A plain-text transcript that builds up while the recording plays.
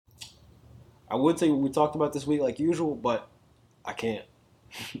I would say we talked about this week like usual, but I can't.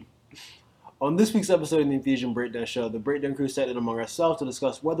 On this week's episode of the Ephesian Breakdown Show, the Breakdown crew sat in among ourselves to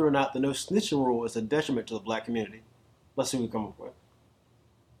discuss whether or not the no snitching rule is a detriment to the black community. Let's see what we come up with.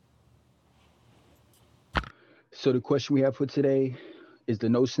 So the question we have for today is the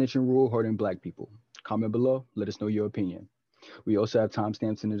no snitching rule hurting black people? Comment below. Let us know your opinion. We also have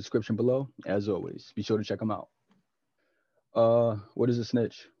timestamps in the description below. As always, be sure to check them out. What is a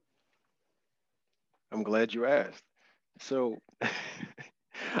snitch? I'm glad you asked. So,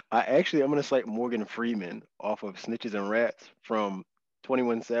 I'm gonna cite Morgan Freeman off of Snitches and Rats from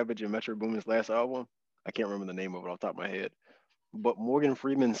 21 Savage and Metro Boomin's last album. I can't remember the name of it off the top of my head. But Morgan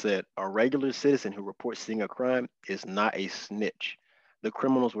Freeman said a regular citizen who reports seeing a crime is not a snitch. The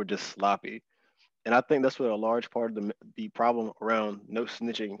criminals were just sloppy. And I think that's where a large part of the problem around no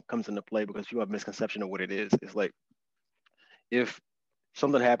snitching comes into play because people have misconception of what it is. It's like if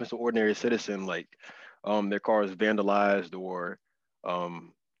something happens to ordinary citizen, like their car is vandalized or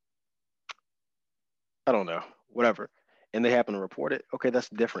um, I don't know, whatever, and they happen to report it, okay, that's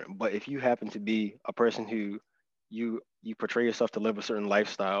different. But if you happen to be a person who you portray yourself to live a certain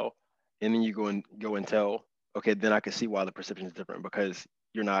lifestyle, and then you go and tell, okay, then I can see why the perception is different because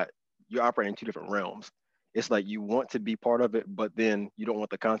you're not you're operating in two different realms. It's like you want to be part of it, but then you don't want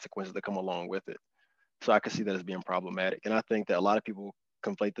the consequences that come along with it. So I can see that as being problematic, and I think that a lot of people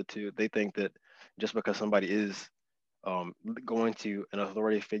conflate the two. They think that just because somebody is going to an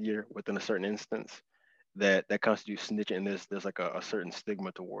authority figure within a certain instance, that constitutes snitching, and there's like a certain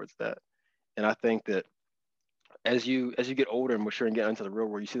stigma towards that. And I think that as you get older and mature and get into the real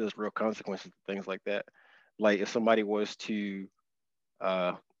world, you see those real consequences, things like that. Like if somebody was to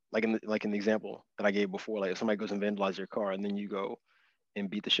uh like in the example that I gave before, like if somebody goes and vandalizes your car and then you go and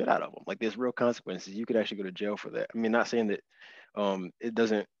beat the shit out of them, like there's real consequences. You could actually go to jail for that. I mean, not saying that it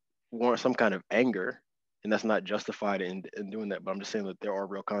doesn't warrant some kind of anger and that's not justified in doing that, but I'm just saying that there are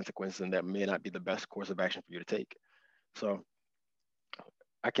real consequences and that may not be the best course of action for you to take. So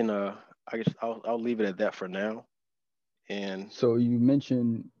I can I guess I'll leave it at that for now. And So you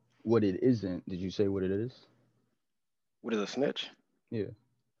mentioned what it isn't. Did you say what it is? what is a snitch? Yeah.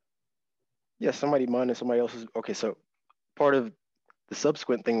 Yeah, somebody minding somebody else's. Okay, so part of the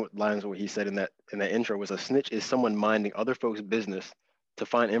subsequent thing with lines what he said in that intro was a snitch is someone minding other folks' business to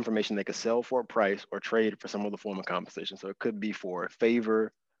find information they could sell for a price or trade for some other form of compensation. So it could be for a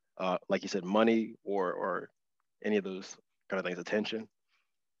favor, like you said, money or any of those kind of things, attention.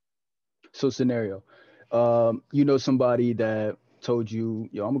 So scenario, somebody that told you,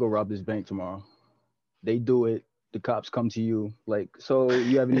 yo, I'm gonna go rob this bank tomorrow. They do it. The cops come to you like, so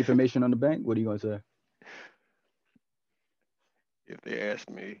you have any information on the bank? What are you gonna say? If they ask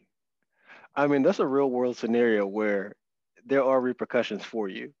me, I mean that's a real world scenario where there are repercussions for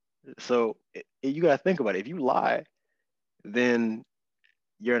you. So you got to think about it. If you lie, then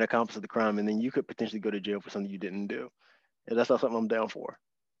you're an accomplice of the crime, and then you could potentially go to jail for something you didn't do. And that's not something I'm down for.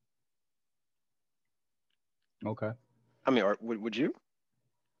 Okay. I mean, would you?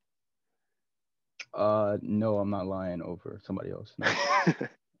 No, I'm not lying over somebody else.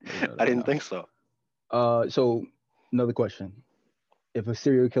 No, I didn't no. think so. So another question: if a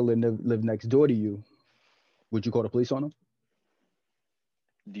serial killer lived next door to you, would you call the police on him?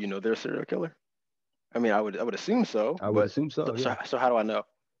 Do you know they're a serial killer? I mean, I would assume so, I would but assume so, so. so, Yeah. so how do I know?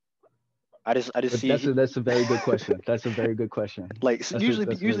 I just But see that's a very good question. That's a very good question. like so That's a very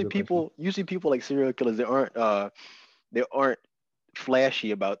good question. usually people like serial killers they aren't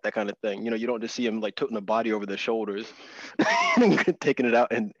flashy about that kind of thing. You don't just see them like toting a body over their shoulders and taking it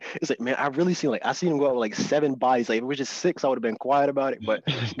out. And it's like, man, I seen him go out with like seven bodies. Like if it was just six, I would have been quiet about it. But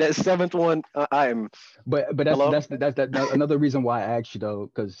that seventh one, I am But that's hello. another reason why I asked you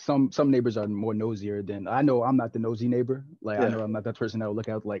though, because some neighbors are more nosier than I know. I'm not the nosy neighbor. Like I Yeah. know I'm not that person that will look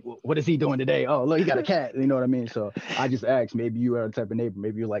out like, What is he doing today? Oh, look, he got a cat." You know what I mean? So I just asked. Maybe you are the type of neighbor.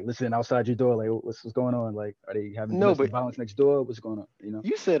 Maybe you're like listening outside your door. Like, what's going on? Like, are they having No, domestic but violence next door? What's going on? You know?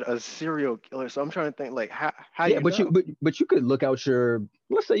 you said a serial killer, so I'm trying to think like how Yeah, you but you know. but you could look out your.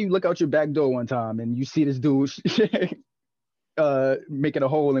 Let's say you look out your back door one time and you see this dude making a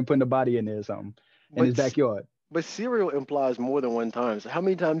hole and putting a body in there or something in his But backyard. but serial implies more than one time. So how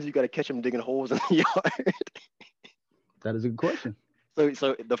many times you got to catch him digging holes in the yard? That is a good question.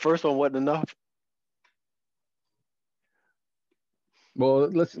 So the first one wasn't enough. Well,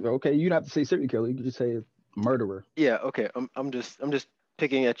 let's okay. You don't have to say serial killer. You could just say murderer. Yeah, okay. I'm just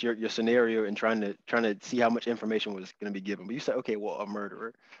picking at your scenario and trying to see how much information was going to be given. But you said, okay, well, a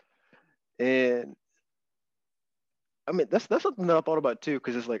murderer, and I mean that's something that I thought about too,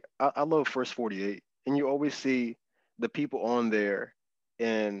 because it's like I love First 48, and you always see the people on there,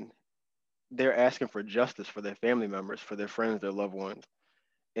 and they're asking for justice for their family members, for their friends, their loved ones,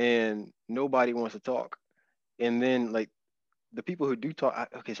 and nobody wants to talk. And then like the people who do talk,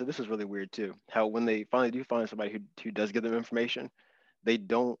 okay, so this is really weird too. How when they finally do find somebody who does give them information, they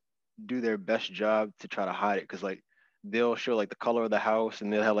don't do their best job to try to hide it, because like they'll show like the color of the house,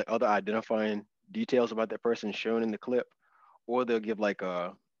 and they'll have like other identifying details about that person shown in the clip, or they'll give like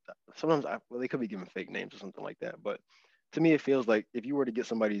sometimes well, they could be giving fake names or something like that. But to me, it feels like if you were to get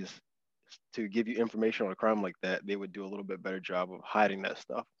somebody's to give you information on a crime like that, they would do a little bit better job of hiding that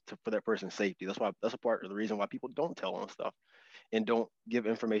stuff for that person's safety. That's a part of the reason why people don't tell on stuff and don't give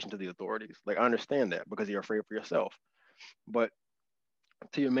information to the authorities. Like I understand that because you're afraid for yourself. But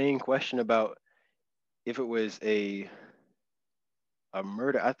to your main question about if it was a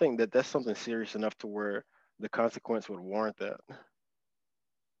murder, I think that that's something serious enough to where the consequence would warrant that.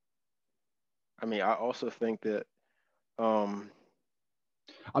 I mean, I also think that um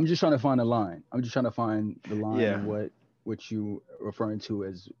I'm just trying to find a line. I'm just trying to find the line yeah, of what you referring to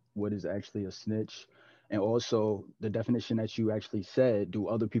as what is actually a snitch, and also the definition that you actually said. Do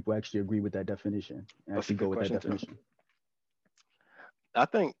other people actually agree with that definition and that's a actually go good with that question too. definition? I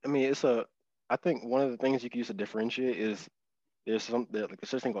think I mean it's a I think one of the things you can use to differentiate is like there's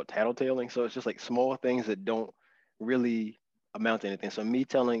such thing called tattletaling. So it's just like small things that don't really amount to anything. So me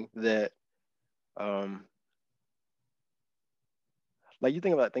telling that um like you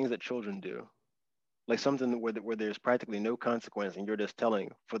think about things that children do, like something where there's practically no consequence, and you're just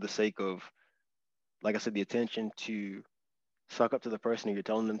telling for the sake of, like I said, the attention to suck up to the person who you're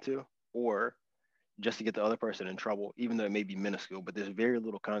telling them to, or just to get the other person in trouble, even though it may be minuscule, but there's very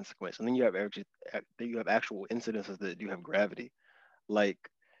little consequence. And then you have actual incidences that do have gravity. Like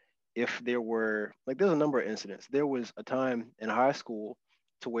if there were like there's a number of incidents. There was a time in high school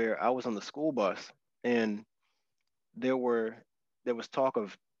to where I was on the school bus, and there were there was talk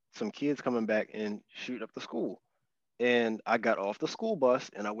of some kids coming back and shoot up the school. And I got off the school bus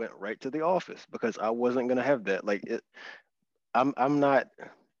and I went right to the office because I wasn't gonna have that. I'm not.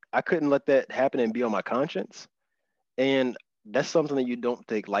 I couldn't let that happen and be on my conscience. And that's something that you don't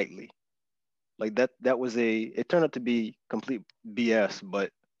take lightly. Like that was it turned out to be complete BS,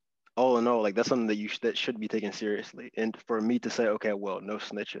 but all in all, like that's something that should be taken seriously. And for me to say, okay, well, no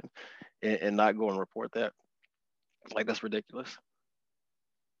snitching, and not go and report that, like that's ridiculous.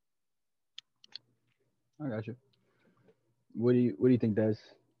 I got you. What do you think, Des?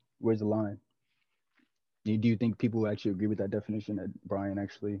 Where's the line? Do you think people actually agree with that definition that Brian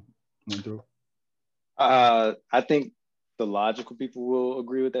actually went through? I think the logical people will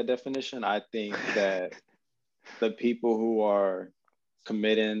agree with that definition. I think that the people who are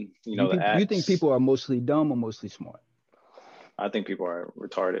committing, the Do you think acts, people are mostly dumb or mostly smart? I think people are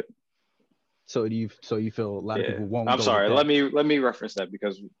retarded. So you feel a lot of Yeah. people won't I'm go with sorry. Let that? me reference that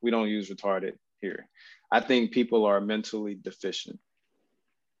because we don't use retarded here. I think people are mentally deficient.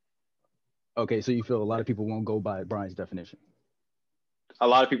 Okay, so you feel a lot of people won't go by Brian's definition. A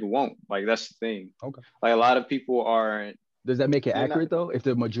lot of people won't. Like that's the thing. Okay. Like a lot of people are Does that make it they're not accurate though? If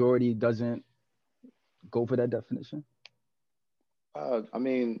the majority doesn't go for that definition, I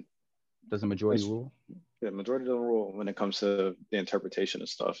mean, does the majority it's rule? the majority doesn't rule when it comes to the interpretation of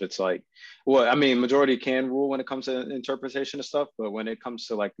stuff. It's like, well, I mean, majority can rule when it comes to interpretation of stuff, but when it comes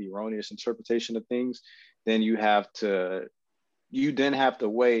to like the erroneous interpretation of things, then you then have to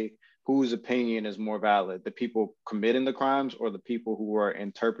weigh whose opinion is more valid, the people committing the crimes or the people who are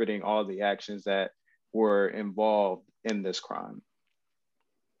interpreting all the actions that were involved in this crime.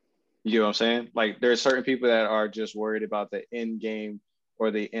 You know what I'm saying? Like there are certain people that are just worried about the end game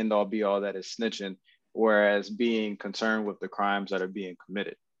or the end all be all that is snitching, whereas being concerned with the crimes that are being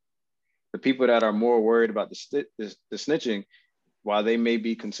committed. The people that are more worried about the snitching, while they may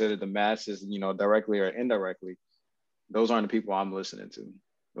be considered the masses, directly or indirectly, those aren't the people I'm listening to.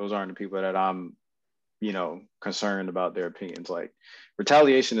 Those aren't the people that I'm, concerned about their opinions. Like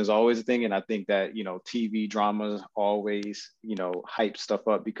retaliation is always a thing. And I think that, TV dramas always, hype stuff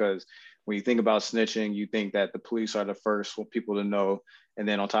up because when you think about snitching, you think that the police are the first people to know. And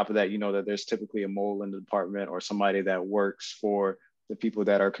then on top of that, you know that there's typically a mole in the department or somebody that works for the people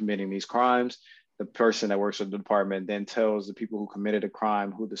that are committing these crimes. The person that works with the department then tells the people who committed a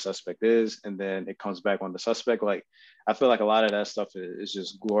crime who the suspect is, and then it comes back on the suspect. Like, I feel like a lot of that stuff is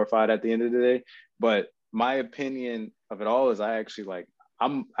just glorified at the end of the day. But my opinion of it all is I actually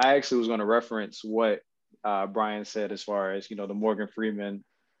was going to reference what Brian said as far as, the Morgan Freeman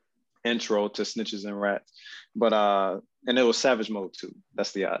intro to Snitches and Rats, but and it was Savage Mode too.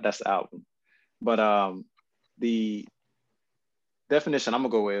 That's the album. But the definition I'm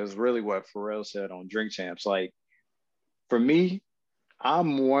gonna go with is really what Pharrell said on Drink Champs. Like for me,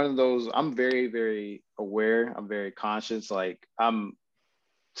 I'm one of those. I'm very, very aware. I'm very conscious. Like I'm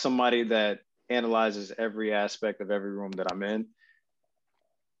somebody that analyzes every aspect of every room that I'm in.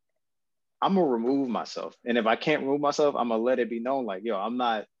 I'm gonna remove myself, and if I can't remove myself, I'm gonna let it be known. Like, yo, I'm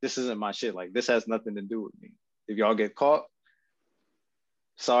not. This isn't my shit. Like, this has nothing to do with me. If y'all get caught,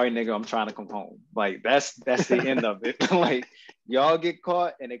 sorry, nigga, I'm trying to come home. Like, that's the end of it. Like, y'all get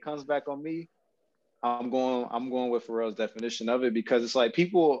caught, and it comes back on me. I'm going with Pharrell's definition of it, because it's like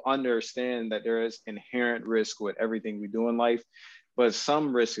people understand that there is inherent risk with everything we do in life, but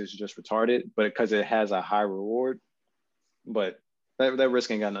some risk is just retarded, but because it has a high reward. But that risk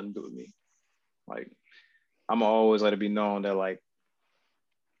ain't got nothing to do with me. Like, I'm always let it be known that, like,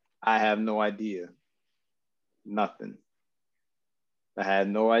 I have no idea, nothing. I had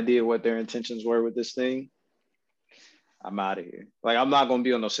no idea what their intentions were with this thing. I'm out of here. Like, I'm not gonna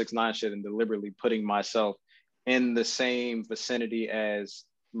be on no 6ix9ine shit and deliberately putting myself in the same vicinity as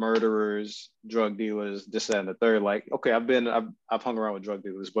murderers, drug dealers, this, that, and the third. Like, okay, I've hung around with drug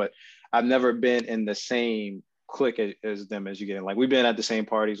dealers, but I've never been in the same clique as them as you get in. Like, we've been at the same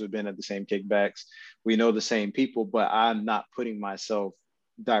parties, we've been at the same kickbacks, we know the same people, but I'm not putting myself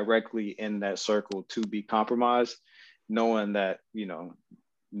directly in that circle to be compromised, knowing that, you know,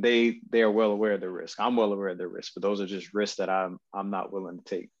 they are well aware of their risk. I'm well aware of their risk, but those are just risks that I'm not willing to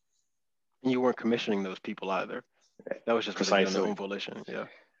take. And you weren't commissioning those people either. That was just on their own volition. Yeah.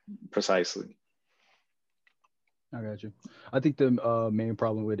 Precisely. I got you. I think the main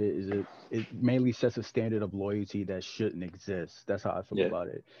problem with it is it mainly sets a standard of loyalty that shouldn't exist. That's how I feel about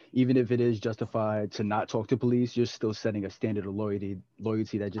it. Even if it is justified to not talk to police, you're still setting a standard of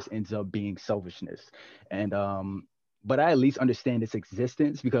loyalty that just ends up being selfishness. And but I at least understand its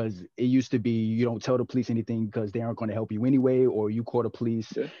existence, because it used to be you don't tell the police anything because they aren't going to help you anyway, or you call the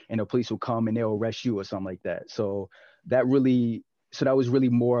police and the police will come and they'll arrest you or something like that. So that was really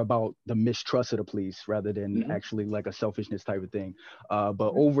more about the mistrust of the police rather than actually like a selfishness type of thing.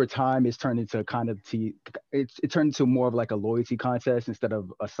 But over time, it's turned into it turned into more of like a loyalty contest instead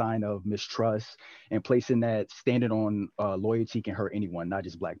of a sign of mistrust. And placing that standard on loyalty can hurt anyone, not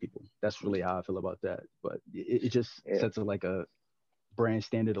just Black people. That's really how I feel about that. But it just sets like a brand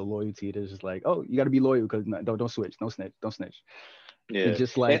standard of loyalty. It's just like, oh, you got to be loyal because don't switch, don't snitch. Yeah. It's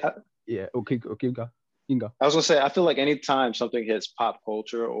just like, okay, go. I was gonna say, I feel like anytime something hits pop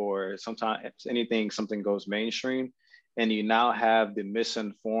culture, or sometimes something goes mainstream, and you now have the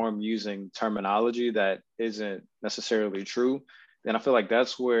misinformed using terminology that isn't necessarily true, then I feel like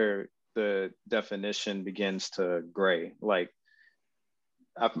that's where the definition begins to gray. Like,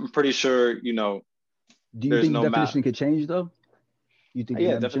 I'm pretty sure, you know, do you think the definition could change though? You think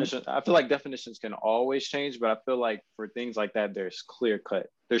definition? I feel like definitions can always change, but I feel like for things like that, there's clear cut.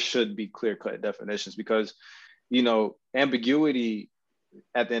 There should be clear cut definitions, because, you know, ambiguity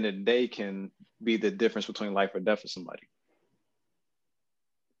at the end of the day can be the difference between life or death for somebody.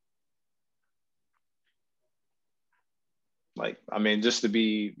 Like, I mean, just to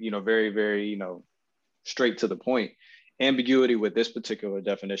be, you know, very, very, you know, straight to the point, ambiguity with this particular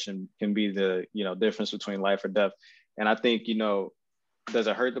definition can be the, you know, difference between life or death. And I think, you know, does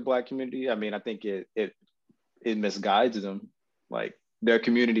it hurt the Black community? I mean, I think it misguides them. Like, their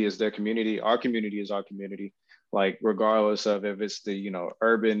community is their community. Our community is our community. Like, regardless of if it's the, you know,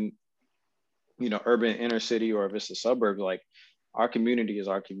 urban inner city, or if it's the suburbs, like, our community is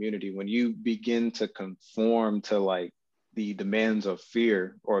our community. When you begin to conform to like the demands of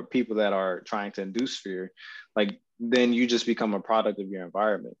fear, or people that are trying to induce fear, like, then you just become a product of your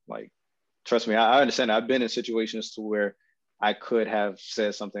environment. Like, trust me, I understand. I've been in situations to where I could have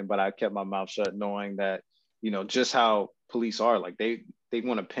said something, but I kept my mouth shut, knowing that, you know, just how police are. Like, they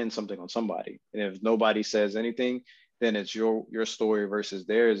want to pin something on somebody, and if nobody says anything, then it's your story versus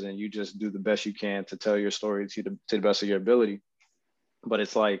theirs, and you just do the best you can to tell your story to the best of your ability. But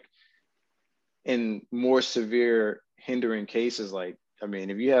it's like, in more severe hindering cases, like, I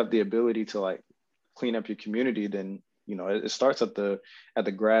mean, if you have the ability to like clean up your community, then, you know, it starts at the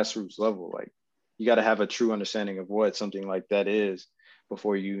grassroots level. Like, you got to have a true understanding of what something like that is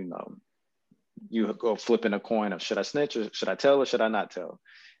before you go flipping a coin of, should I snitch, or should I tell, or should I not tell?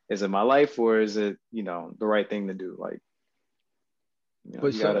 Is it my life, or is it, you know, the right thing to do? Like, you know,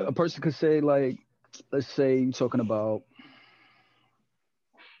 but so a person could say, like, let's say you're talking about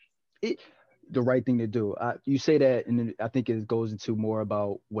it, the right thing to do. You say that, and I think it goes into more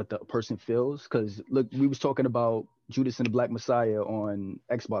about what the person feels. Because look, we was talking about Judas and the Black Messiah on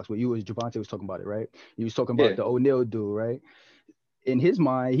Xbox, where Javante was talking about it, right? He was talking about the O'Neal dude, right? In his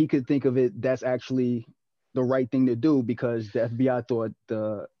mind, he could think of it, that's actually the right thing to do, because the FBI thought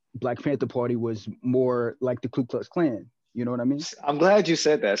the Black Panther Party was more like the Ku Klux Klan. You know what I mean? I'm glad you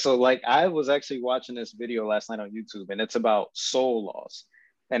said that. So like I was actually watching this video last night on YouTube, and it's about soul loss.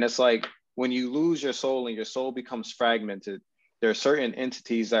 And it's like when you lose your soul and your soul becomes fragmented, there are certain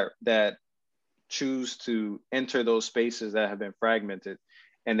entities that choose to enter those spaces that have been fragmented,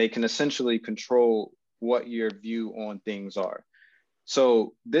 and they can essentially control what your view on things are.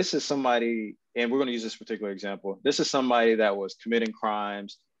 So this is somebody, and we're going to use this particular example. This is somebody that was committing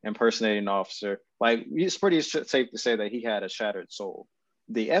crimes, impersonating an officer. Like, it's pretty safe to say that he had a shattered soul.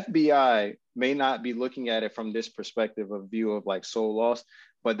 The FBI may not be looking at it from this perspective of view of like soul loss,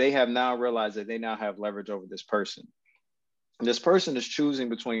 but they have now realized that they now have leverage over this person. And this person is choosing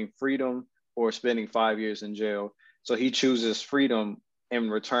between freedom or spending 5 years in jail. So he chooses freedom in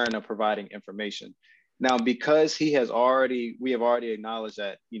return of providing information. Now, because we have already acknowledged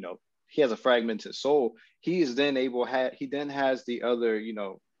that, he has a fragmented soul, he then has the other,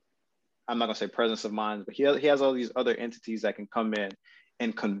 I'm not gonna say presence of mind, but he has all these other entities that can come in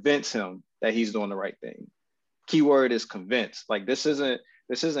and convince him that he's doing the right thing. Keyword is convinced. Like this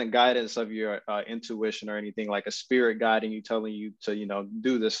isn't guidance of your intuition or anything, like a spirit guiding you, telling you to,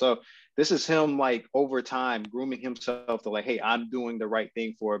 do this stuff. This is him like over time grooming himself to like, hey, I'm doing the right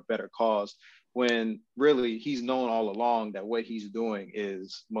thing for a better cause, when really he's known all along that what he's doing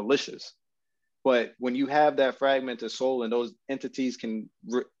is malicious. But when you have that fragmented soul and those entities can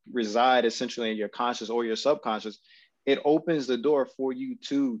reside essentially in your conscious or your subconscious, it opens the door for you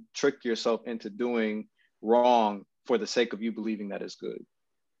to trick yourself into doing wrong for the sake of you believing that it's good.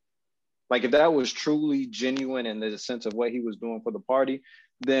 Like if that was truly genuine in the sense of what he was doing for the party,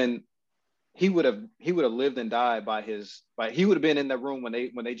 then he would have lived and died he would have been in that room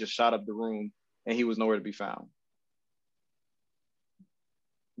when they just shot up the room and he was nowhere to be found.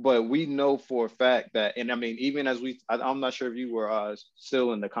 But we know for a fact that, and I mean, even as I'm not sure if you were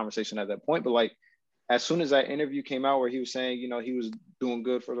still in the conversation at that point, but like as soon as that interview came out where he was saying, he was doing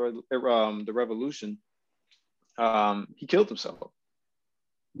good for the revolution, he killed himself.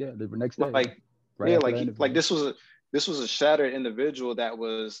 Yeah, the next day. Like, right yeah, like this was a shattered individual that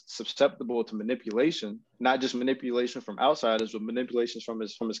was susceptible to manipulation, not just manipulation from outsiders, but manipulations from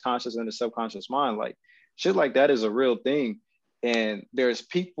his conscious and his subconscious mind. Like shit like that is a real thing. And there's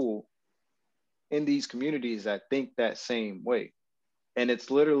people in these communities that think that same way. And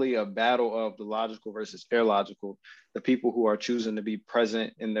it's literally a battle of the logical versus illogical. The people who are choosing to be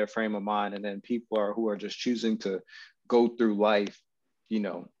present in their frame of mind, and then people who are just choosing to go through life,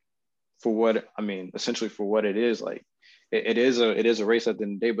 essentially for what it is. Like it is a race at the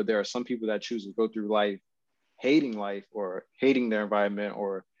end of the day, but there are some people that choose to go through life or hating their environment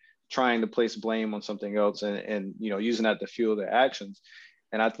or trying to place blame on something else and using that to fuel their actions.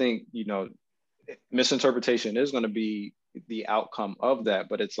 And I think, misinterpretation is going to be the outcome of that.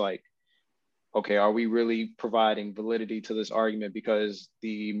 But it's like, okay, are we really providing validity to this argument because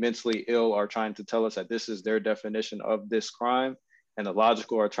the mentally ill are trying to tell us that this is their definition of this crime, and the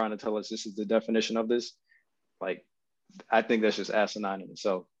logical are trying to tell us this is the definition of this? Like, I think that's just asinine in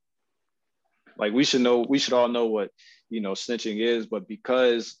itself. Like we should all know what, snitching is, but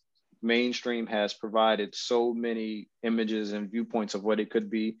because mainstream has provided so many images and viewpoints of what it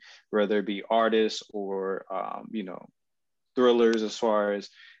could be, whether it be artists or, thrillers, as far as,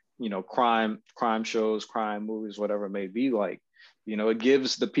 crime shows, crime movies, whatever it may be, like, it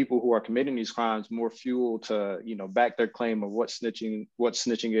gives the people who are committing these crimes more fuel to, back their claim of what snitching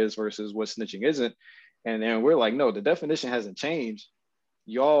is versus what snitching isn't. And then we're like, no, the definition hasn't changed.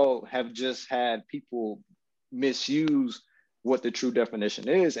 Y'all have just had people misuse what the true definition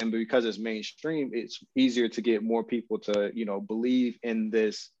is. And because it's mainstream, it's easier to get more people to, believe in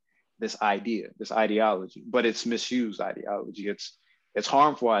this ideology, but it's misused ideology. It's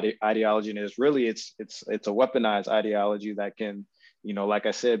harmful ideology. And it's a weaponized ideology that can, like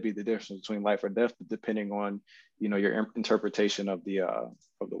I said, be the difference between life or death, depending on, your interpretation of the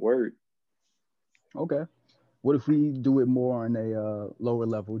word. Okay. What if we do it more on a lower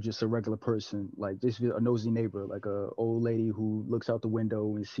level, just a regular person, like just a nosy neighbor, like a old lady who looks out the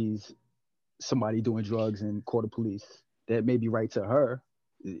window and sees somebody doing drugs and call the police? That may be right to her.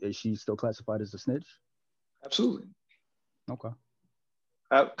 Is she still classified as a snitch? Absolutely. Okay.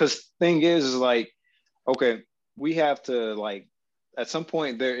 Because thing is like, okay, we have to like, at some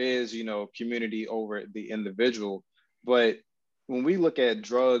point there is, community over the individual, but when we look at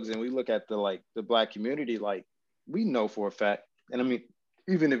drugs and we look at the Black community, like we know for a fact, and I mean,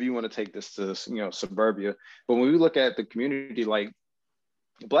 even if you want to take this to, suburbia, but when we look at the community, like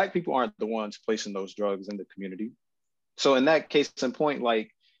Black people aren't the ones placing those drugs in the community. So in that case in point,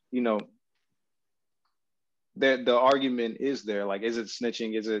 like, the argument is there, like, is it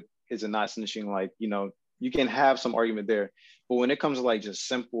snitching? Is it not snitching? Like, you can have some argument there. But when it comes to like just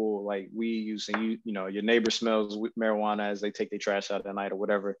simple like weed use, and you know your neighbor smells marijuana as they take their trash out at night or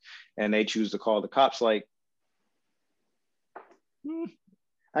whatever, and they choose to call the cops, like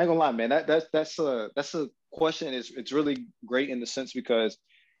I ain't gonna lie, man. That's a question. It's really great in the sense because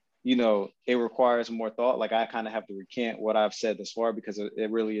you know it requires more thought. Like I kind of have to recant what I've said thus far because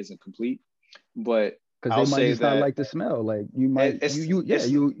it really isn't complete. But Because I'll they might say just not that like the smell. Like you might, it's yeah, it's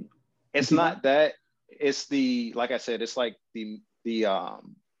you it's keep going. not that. It's the like I said. It's like the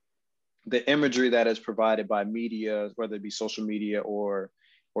imagery that is provided by media, whether it be social media or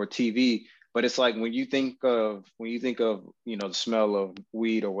TV. But it's like when you think of you know the smell of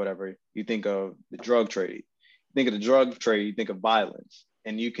weed or whatever, you think of the drug trade. You think of the drug trade, you think of violence,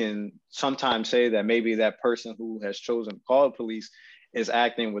 and you can sometimes say that maybe that person who has chosen to call the police is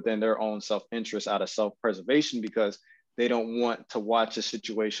acting within their own self-interest out of self-preservation because they don't want to watch a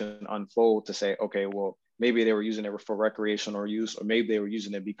situation unfold to say, okay, well, maybe they were using it for recreational use, or maybe they were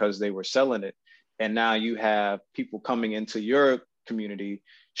using it because they were selling it. And now you have people coming into your community,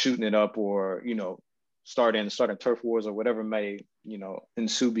 shooting it up, or, you know, starting turf wars or whatever may, you know,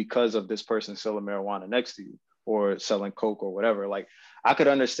 ensue because of this person selling marijuana next to you or selling coke or whatever. Like I could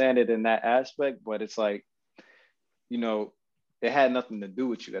understand it in that aspect, but it's like, you know, it had nothing to do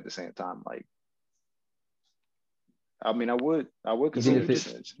with you at the same time. Like, I mean, I would Even consider if it a it,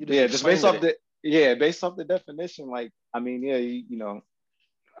 snitch. You just Yeah, just based explained off it. the definition. Like, I mean, yeah, you know,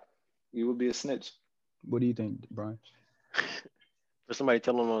 you would be a snitch. what do you think, Brian? For somebody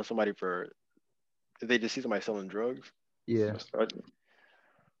telling on somebody for if they just see somebody selling drugs. Yeah,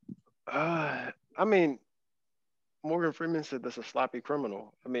 I mean, Morgan Freeman said that's a sloppy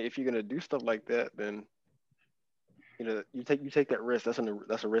criminal. I mean, if you're gonna do stuff like that, then you know you take that risk. That's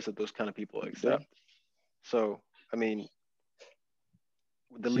a risk that those kind of people Yeah, accept. So I mean,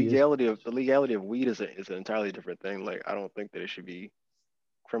 see, it's the legality of weed is an entirely different thing. Like I don't think that it should be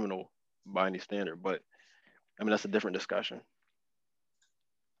criminal by any standard, but I mean that's a different discussion.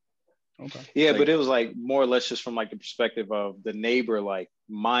 okay. yeah, Like but it was like more or less just from like the perspective of the neighbor, like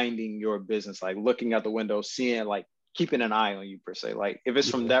minding your business, like looking out the window, seeing, like keeping an eye on you per se. Like if it's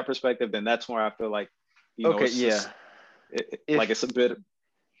from Yeah, that perspective, then that's where I feel like, you know, okay, it's yeah. just like If it's a bit.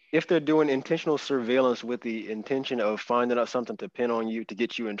 if they're doing intentional surveillance with the intention of finding out something to pin on you to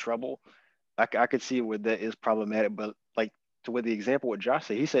get you in trouble, I could see where that is problematic. But like to with the example what Josh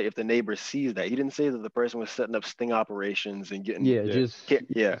said, he said if the neighbor sees that, he didn't say that the person was setting up sting operations and getting yeah, Yeah, just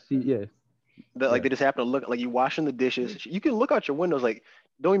yeah. see, yeah, That like yeah, they just happen to look like you washing the dishes. You can look out your windows. Like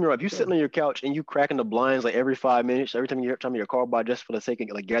don't get me wrong, if you sure, sitting on your couch and you cracking the blinds like every 5 minutes, every time your car by just for the sake of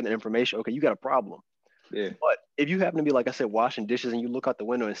like gathering information, okay, you got a problem. yeah, But if you happen to be like I said, washing dishes and you look out the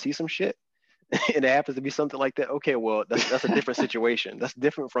window and see some shit, and it happens to be something like that, okay, well that's a different situation. That's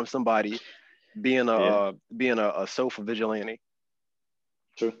different from somebody yeah, being a sofa vigilante.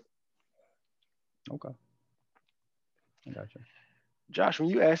 true. okay, I got you. Josh, when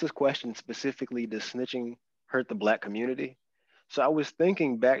you asked this question specifically, does snitching hurt the black community? So I was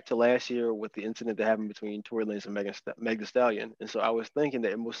thinking back to last year with the incident that happened between Tory Lanez and Meg Thee Stallion, and so I was thinking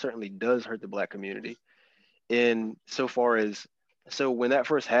that it most certainly does hurt the black community. In so far as so when that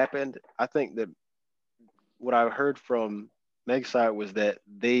first happened, I think that what I heard from Meg's side was that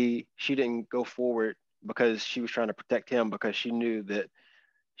she didn't go forward because she was trying to protect him because she knew that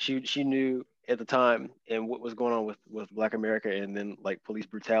she knew at the time and what was going on with Black America and then like police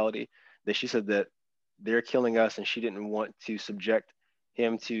brutality that she said that they're killing us and she didn't want to subject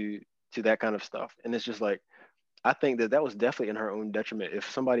him to that kind of stuff. And it's just like I think that that was definitely in her own detriment. If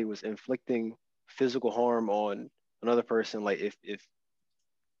somebody was inflicting physical harm on another person, like if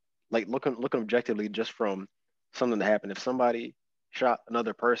like looking objectively just from something that happened, if somebody shot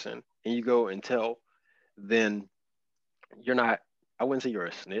another person and you go and tell, then you're not, I wouldn't say you're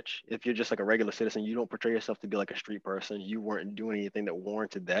a snitch. If you're just like a regular citizen, you don't portray yourself to be like a street person. You weren't doing anything that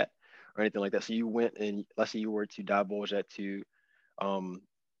warranted that or anything like that. So you went and let's say you were to divulge that to um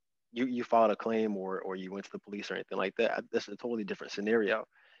you filed a claim or you went to the police or anything like that. That's a totally different scenario.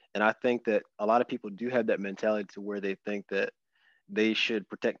 And I think that a lot of people do have that mentality to where they think that they should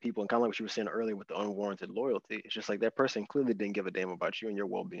protect people and kind of like what you were saying earlier with the unwarranted loyalty. It's just like that person clearly didn't give a damn about you and your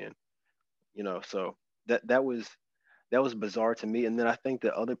well-being, you know. So that was bizarre to me. And then I think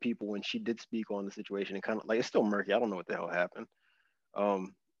that other people, when she did speak on the situation, and kind of like it's still murky. I don't know what the hell happened.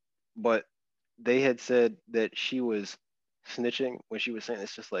 Um, but they had said that she was snitching when she was saying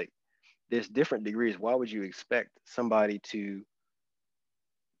it's just like there's different degrees. Why would you expect somebody to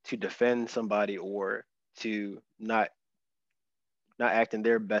defend somebody or to not act in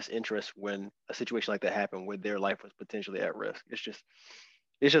their best interest when a situation like that happened where their life was potentially at risk? It's just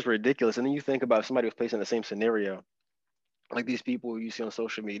It's just ridiculous. And then you think about somebody who's placed in the same scenario, like these people you see on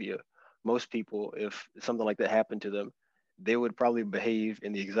social media. Most people, if something like that happened to them, they would probably behave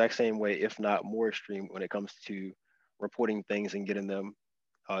in the exact same way, if not more extreme, when it comes to reporting things and getting them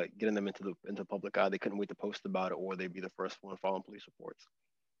into public eye. They couldn't wait to post about it, or they'd be the first one following police reports.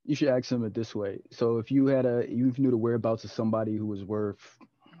 You should ask him it this way. So if you knew the whereabouts of somebody who was worth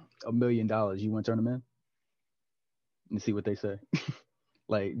 $1 million, you want to turn them in and see what they say.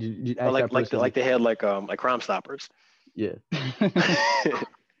 Like, you Or ask that person. like they had like Crime Stoppers. Yeah.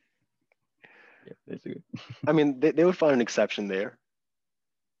 Yeah, basically. I mean, they would find an exception there.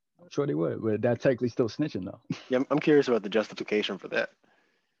 I'm sure they would, but that's technically still snitching though. Yeah, I'm curious about the justification for that.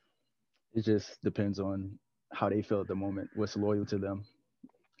 It just depends on how they feel at the moment, what's loyal to them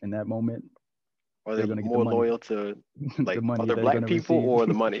in that moment. Are They're they gonna get the more money. loyal to like The money other they're black gonna people receive. or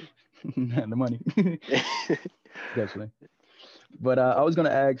the money? And the money. Definitely. But I was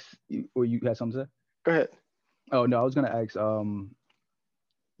gonna ask you, or you had something to say? Go ahead. Oh no, I was gonna ask.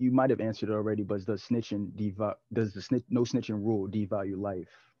 You might have answered it already, but does the no snitching rule devalue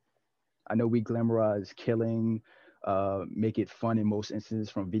life? I know we glamorize killing, make it fun in most instances,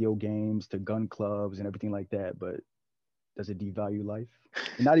 from video games to gun clubs and everything like that. But does it devalue life?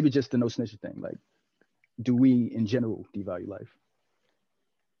 And not even just the no snitching thing. Like, do we in general devalue life?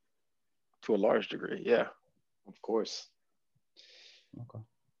 To a large degree, yeah. Of course. Okay.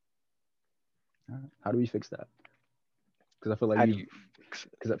 All right. How do we fix that? Because I feel like How do you fix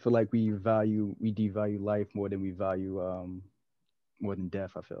it? because I feel like we devalue life more than we value more than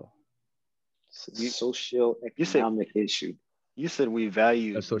death. I feel. It's a socio-economic issue. You said we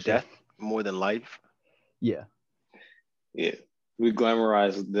value Social. death more than life. Yeah. Yeah. We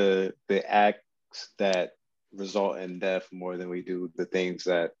glamorize the acts that result in death more than we do the things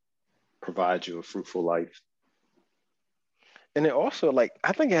that provide you a fruitful life. And it also, like,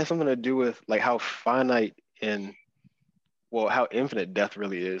 I think it has something to do with like how finite and how infinite death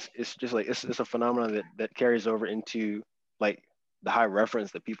really is. It's just like it's a phenomenon that carries over into like the high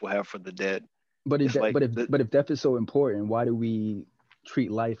reverence that people have for the dead. But It's like if death is so important, why do we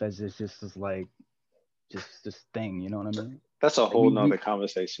treat life as it's just as like just this thing? You know what I mean? That's a Like whole nother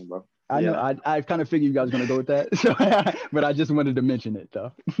conversation, bro. I know. Yeah. I kind of figured you guys were gonna go with that, so, but I just wanted to mention it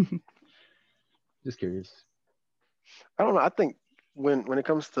though. Just curious. I don't know. I think when it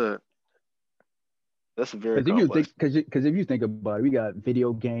comes to that's very Because if you complex. think, because if you think about it, we got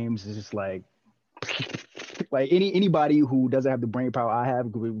video games. It's just like anybody who doesn't have the brain power I have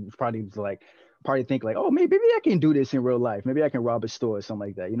would probably think like, oh, maybe I can do this in real life. Maybe I can rob a store or something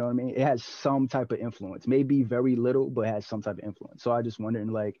like that. You know what I mean? It has some type of influence, maybe very little, but has some type of influence. So I just wondering,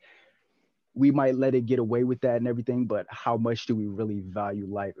 like, we might let it get away with that and everything, but how much do we really value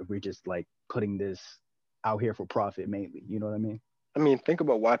life if we're just like putting this out here for profit mainly? You know what I mean? I mean, think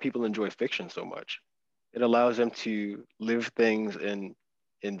about why people enjoy fiction so much. It allows them to live things and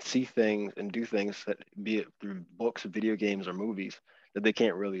see things and do things that, be it through books, video games, or movies, that they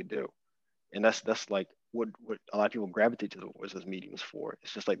can't really do. And that's like what a lot of people gravitate towards those mediums for.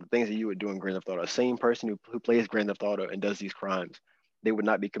 It's just like the things that you would do in Grand Theft Auto. The same person who plays Grand Theft Auto and does these crimes, they would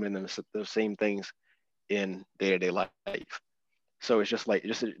not be committing those same things in day-to-day life. So it's just like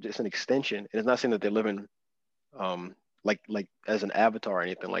just an extension. And it's not saying that they're living like as an avatar or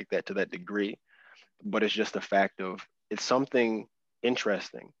anything like that to that degree, but it's just a fact of it's something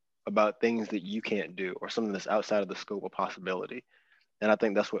interesting about things that you can't do or something that's outside of the scope of possibility. And I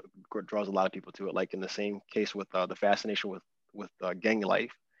think that's what draws a lot of people to it. Like in the same case with the fascination with gang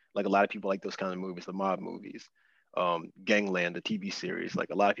life, like a lot of people like those kind of movies, the mob movies, Gangland, the TV series. Like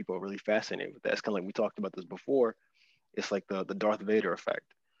a lot of people are really fascinated with that. It's kind of like we talked about this before. It's like the Darth Vader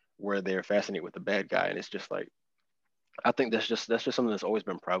effect, where they're fascinated with the bad guy, and it's just like I think that's just something that's always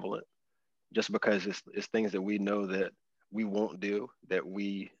been prevalent. Just because it's things that we know that we won't do, that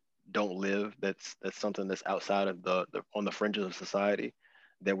we don't live, that's something that's outside of the on the fringes of society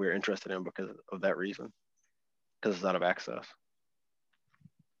that we're interested in because of that reason, because it's out of access.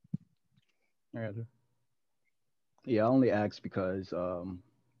 Yeah, I only asked because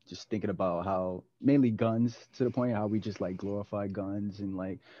just thinking about how mainly guns, to the point how we just like glorify guns, and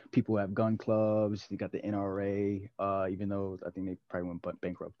like people have gun clubs. You got the NRA, even though I think they probably went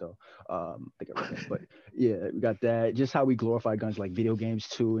bankrupt though. I think I read that, but yeah, we got that. Just how we glorify guns, like video games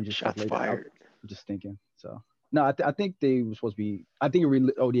too, and just Shots stuff like that. fired. I'm just thinking. So no, I think they were supposed to be. I think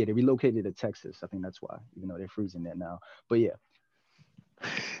they relocated to Texas. I think that's why, even though they're freezing there now. But yeah,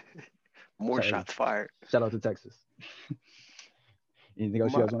 More shots fired. shout out to Texas. Anything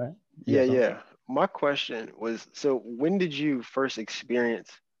else you guys want to add? Yeah. My question was, so when and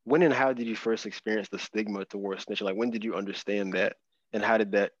how did you first experience the stigma towards snitching? Like when did you understand that And how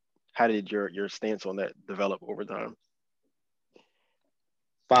did your stance on that develop over time?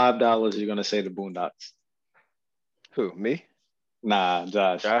 $5, you're gonna say the Boondocks. Who, me? Nah,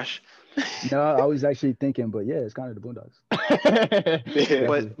 Josh. Josh? No, I was actually thinking, but yeah, it's kind of the Boondocks. Yeah.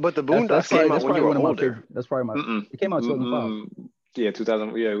 Definitely. But the That's Boondocks probably came out when you were one of my older. favorite. That's probably my. Mm-mm. It came out in 2005. Yeah,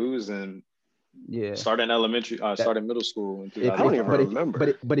 2000. Yeah, we was in Yeah. starting elementary, That starting middle school in if I don't if even 2005.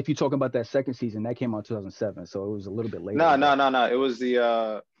 remember. but if you're talking about that second season, that came out 2007, so it was a little bit later. No, But no, no, no. It was the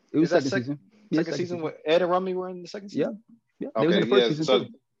it is was that second season. Yeah, second second season season. with Ed and Rummy were in the second Yeah, season? yeah. They was in Okay, the first yeah. season So too.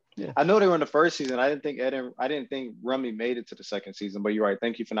 Yeah. I know they were in the first season. I didn't think Rummy made it to the second season, but you're right.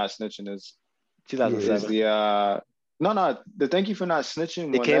 Thank you for not snitching is 2007. the no, the thank you for not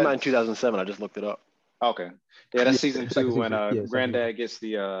snitching It when came out in that's 2007. I just looked it up. okay. Yeah, that's Yeah, season second 2 when season. Yeah, second season. Granddad gets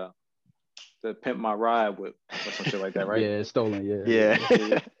the pimp my ride with or some shit like that, right? Yeah, it's stolen. Yeah, Yeah.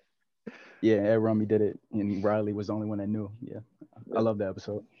 Yeah. yeah. Ed Rummy did it, and Riley was the only one that knew. Yeah, I love that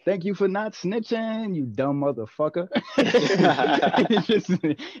episode. Thank you for not snitching, you dumb motherfucker.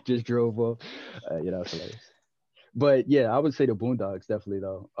 just drove off. Yeah, that was hilarious. But yeah, I would say the Boondocks definitely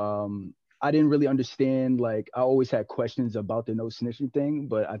though. I didn't really understand. Like, I always had questions about the no snitching thing,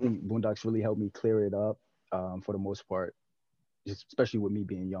 but I think Boondocks really helped me clear it up. For the most part, especially with me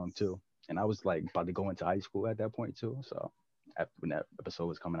being young too, and I was like about to go into high school at that point too. So when that episode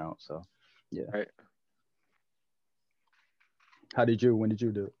was coming out, so yeah. Right. When did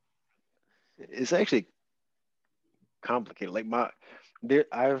you do it? It's actually complicated. Like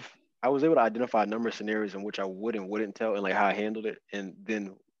I was able to identify a number of scenarios in which I would and wouldn't tell, and like how I handled it, and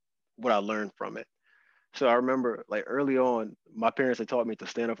then what I learned from it. So I remember like early on, my parents had taught me to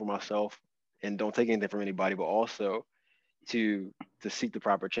stand up for myself and don't take anything from anybody, but also to seek the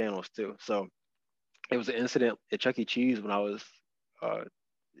proper channels too. So it was an incident at Chuck E. Cheese when I was uh,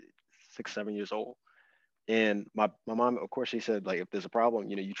 6, 7 years old. And my mom, of course, she said, like, if there's a problem,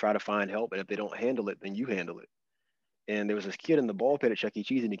 you try to find help. And if they don't handle it, then you handle it. And there was this kid in the ball pit at Chuck E.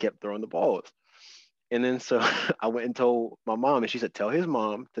 Cheese and he kept throwing the balls. And then so I went and told my mom, and she said, tell his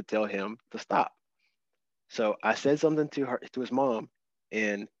mom to tell him to stop. So I said something to his mom,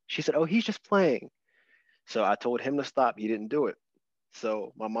 and she said, oh, he's just playing. So I told him to stop. He didn't do it.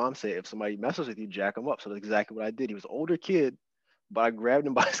 So my mom said, if somebody messes with you, jack him up. So that's exactly what I did. He was an older kid, but I grabbed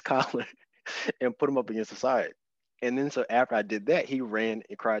him by his collar and put him up against the side. And then so after I did that, he ran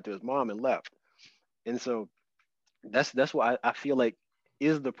and cried to his mom and left. And so that's what I feel like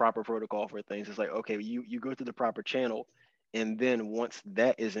is the proper protocol for things. It's like, okay, you go through the proper channel, and then once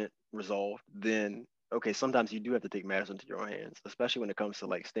that isn't resolved, then okay, sometimes you do have to take matters into your own hands, especially when it comes to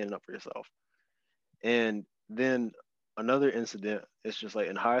like standing up for yourself. And then another incident, it's just like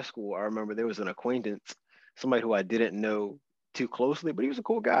in high school, I remember there was an acquaintance, somebody who I didn't know too closely, but he was a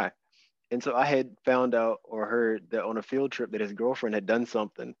cool guy. And so I had found out or heard that on a field trip that his girlfriend had done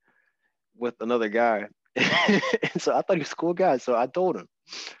something with another guy. And so I thought he was a cool guy. So I told him.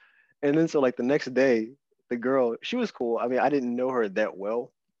 And then so like the next day, the girl, she was cool. I mean, I didn't know her that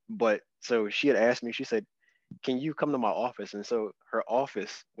well, but so she had asked me, she said, can you come to my office? And so her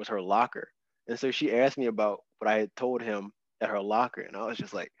office was her locker. And so she asked me about what I had told him at her locker. And I was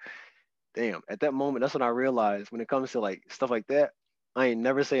just like, damn, at that moment, that's when I realized when it comes to like stuff like that, I ain't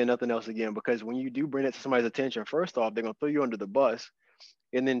never saying nothing else again, because when you do bring it to somebody's attention, first off, they're gonna throw you under the bus.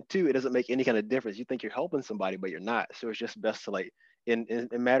 And then two, it doesn't make any kind of difference. You think you're helping somebody, but you're not. So it's just best to like in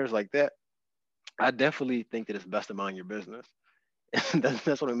matters like that, I definitely think that it's best to mind your business. And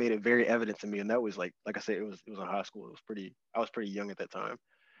that's what made it very evident to me. And that was like I said, it was in high school. I was pretty young at that time.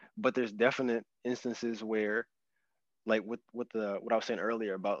 But there's definite instances where like with the what I was saying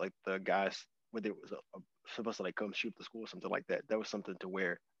earlier about like the guys where there was supposed to like come shoot the school or something like that. That was something to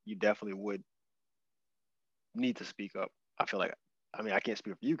where you definitely would need to speak up. I feel like, I mean, I can't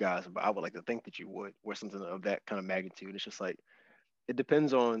speak for you guys, but I would like to think that you would, or something of that kind of magnitude. It's just like it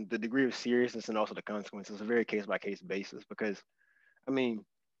depends on the degree of seriousness and also the consequences. It's a very case by case basis because, I mean,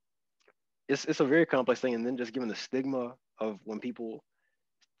 it's a very complex thing, and then just given the stigma of when people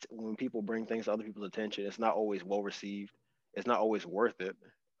bring things to other people's attention, it's not always well received. It's not always worth it.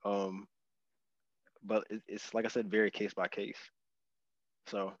 Um, but it's like I said, very case by case.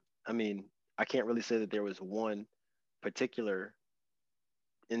 So, I mean, I can't really say that there was one particular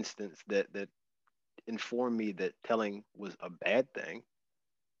instance that informed me that telling was a bad thing.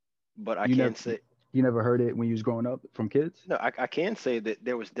 But I You can never say you never heard it when you was growing up from kids? no. I can say that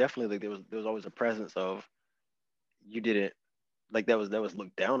there was definitely like there was always a presence of you didn't like that was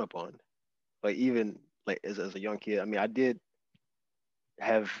looked down upon. Like even like as a young kid, I mean, I did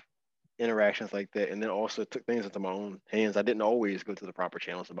have interactions like that, and then also took things into my own hands. I didn't always go to the proper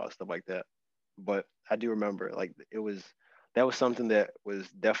channels about stuff like that, but I do remember like it was that was something that was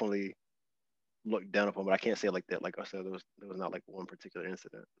definitely looked down upon. But I can't say it like that. Like I said, there was not like one particular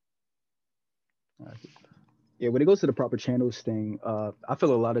incident. Yeah, when it goes to the proper channels thing, I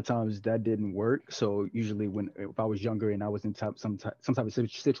feel a lot of times that didn't work. So usually, when if I was younger and I was in some type of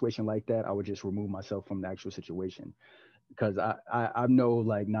situation like that, I would just remove myself from the actual situation because I know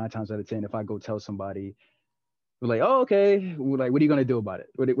like 9 times out of 10, if I go tell somebody, we're like, oh, okay, we're like, what are you gonna do about it?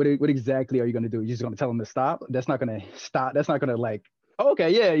 What exactly are you gonna do? You're just gonna tell them to stop? That's not gonna stop. That's not gonna like, oh, okay,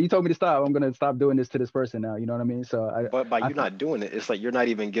 yeah, you told me to stop. I'm gonna stop doing this to this person now. You know what I mean? So But by I you not doing it, it's like you're not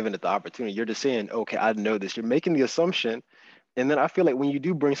even giving it the opportunity. You're just saying, okay, I know this. You're making the assumption. And then I feel like when you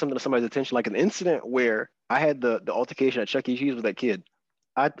do bring something to somebody's attention, like an incident where I had the altercation at Chuck E. Cheese with that kid,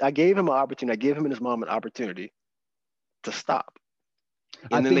 I gave him an opportunity. I gave him and his mom an opportunity to stop.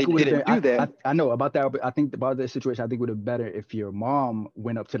 I And then they think it would have been. didn't do that. I know about that, but I think about that situation. I think it would have been better if your mom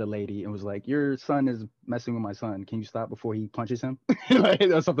went up to the lady and was like, "Your son is messing with my son. Can you stop before he punches him?" Like,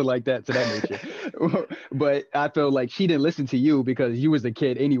 or something like that to that nature. But I feel like she didn't listen to you because you was a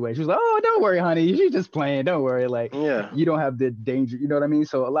kid anyway. She was like, "Oh, don't worry, honey. She's just playing. Don't worry." Like Yeah. you don't have the danger. You know what I mean?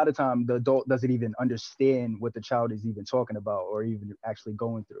 So a lot of time the adult doesn't even understand what the child is even talking about or even actually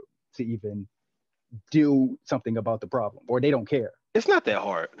going through to even do something about the problem, or they don't care. It's not that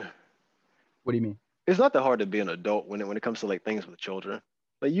hard. What do you mean? It's not that hard to be an adult when it comes to like things with children.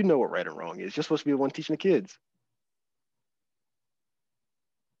 Like you know what right and wrong is. You're supposed to be the one teaching the kids.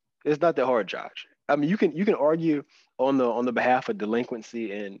 It's not that hard, Josh. I mean, you can argue on the behalf of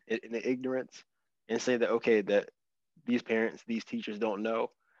delinquency and the ignorance, and say that okay that these parents, these teachers don't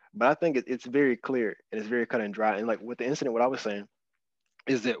know. But I think it's very clear and it's very cut and dry. And like with the incident, what I was saying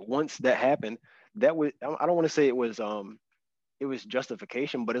is that once that happened, that was I don't want to say it was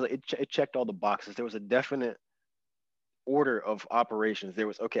justification, but it checked all the boxes. There was a definite order of operations. There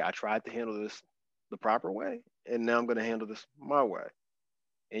was okay, I tried to handle this the proper way, and now I'm going to handle this my way.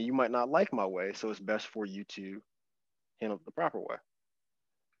 And you might not like my way, so it's best for you to handle it the proper way.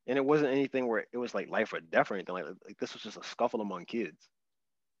 And it wasn't anything where it was like life or death or anything like this was just a scuffle among kids,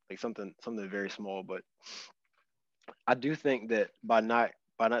 like something very small. But I do think that by not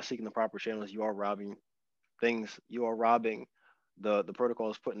seeking the proper channels, you are robbing things. You are robbing the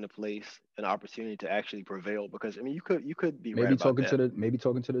protocols put into place an opportunity to actually prevail. Because I mean, you could be right Maybe about talking to that.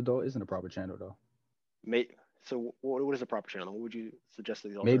 the adult isn't a proper channel though. So what is the proper channel? What would you suggest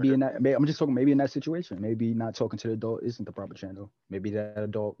as the Maybe alternative? in that, I'm just talking. Maybe in that situation, maybe not talking to the adult isn't the proper channel. Maybe that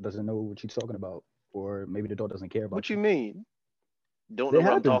adult doesn't know what you're talking about, or maybe the adult doesn't care about What you. you mean? Don't know It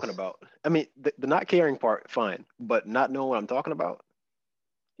what I'm talking happens. about. I mean, the not caring part, fine, but not knowing what I'm talking about.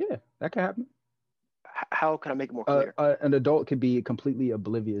 Yeah, that can happen. How can I make it more clear? An adult could be completely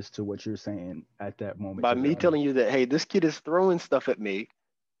oblivious to what you're saying at that moment By because me telling you that, hey, this kid is throwing stuff at me.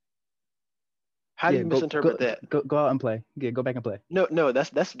 How do yeah, you misinterpret that? go out and play. Yeah, go back and play. No, no,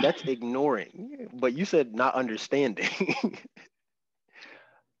 that's ignoring. But you said not understanding.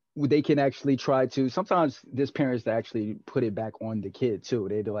 They can actually try to. Sometimes there's parents that actually put it back on the kid too.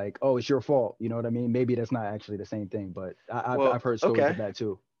 They're like, "Oh, it's your fault." You know what I mean? Maybe that's not actually the same thing, but Well, I've heard stories of okay. that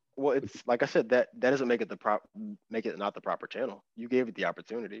too. Well, it's like I said, that doesn't make it not the proper channel. You gave it the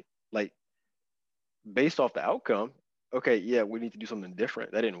opportunity. Like based off the outcome, okay, yeah, we need to do something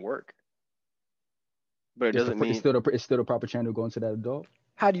different. That didn't work. But it doesn't mean It's still the proper channel going to that adult.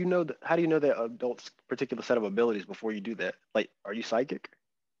 how do you know that adult's particular set of abilities before you do that? Like, are you psychic?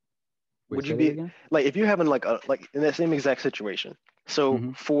 Wait, Would you say that be again. like if you're having like in that same exact situation? So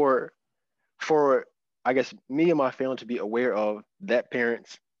Hmm. for I guess me and my family to be aware of that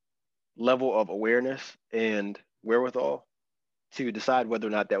parent's level of awareness and wherewithal to decide whether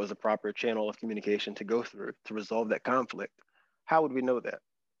or not that was a proper channel of communication to go through to resolve that conflict. How would we know that?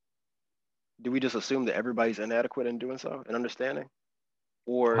 Do we just assume that everybody's inadequate in doing so and understanding?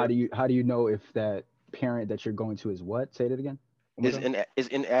 Or How do you know if that parent that you're going to is what? Say that again. One more time. is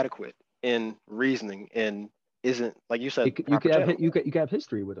inadequate in reasoning and isn't like you said You proper channel? could have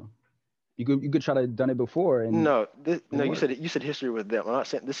history with them. You could try to done it before and No, didn't no. You work. said history with them. I'm not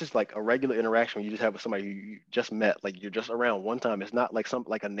saying this is like a regular interaction you just have with somebody you just met, like you're just around one time. It's not like some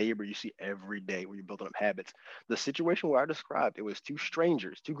like a neighbor you see every day where you're building up habits. The situation where I described it was two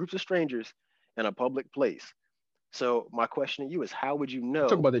groups of strangers in a public place. So my question to you is, how would you You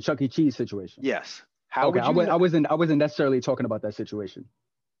talk know? about the Chuck E. Cheese situation. Yes, how Okay, would you know? I wasn't necessarily talking about that situation.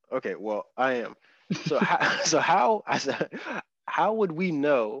 Okay, well I am. So how so how I said how would we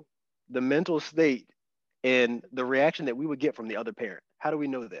know the mental state and the reaction that we would get from the other parent? How do we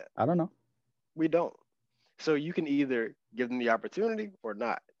know that? I don't know. We don't. So you can either give them the opportunity or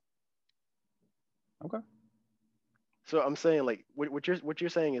not. Okay. So I'm saying like what you're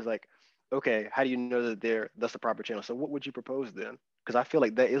saying is like okay, how do you know that that's the proper channel? So what would you propose then? Because I feel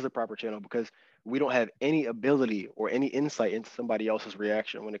like that is the proper channel because we don't have any ability or any insight into somebody else's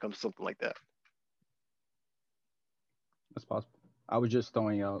reaction when it comes to something like that. That's possible. I was just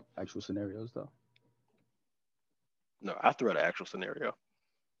throwing out actual scenarios though. No, I threw out an actual scenario.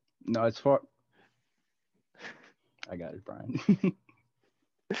 No, it's far. I got it, Brian.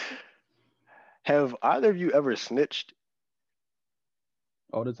 Have either of you ever snitched?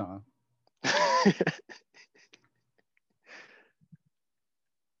 All the time.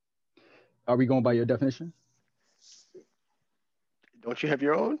 Are we going by your definition? Don't you have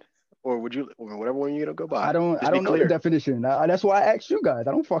your own? Or would you, or whatever one you're gonna go by? I don't Just be know the clear. definition. That's why I asked you guys.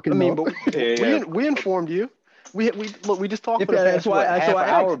 I don't fucking I mean, know. but we informed you. We look. We just talked for the that's past why half an I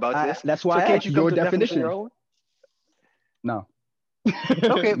hour asked. about this. That's why So I can't asked you come your to a definition of your definition. own? No.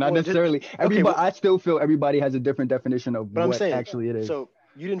 Okay, Not well, necessarily. Everybody, I still feel everybody has a different definition of But I'm what saying, actually it is. so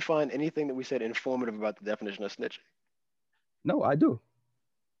you didn't find anything that we said informative about the definition of snitching. No, I do.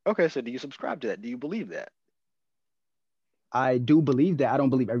 Okay, so do you subscribe to that? Do you believe that? I do believe that. I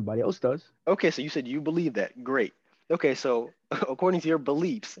don't believe everybody else does. Okay, so you said you believe that. Great. Okay, so according to your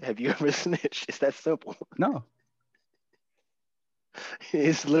beliefs, have you ever snitched? It's that simple. No.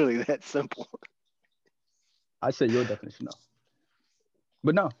 It's literally that simple. I say your definition, no.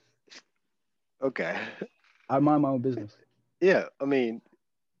 But no, Okay. I mind my own business. Yeah, I mean,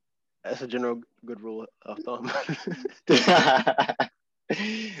 that's a general good rule of thumb. Like,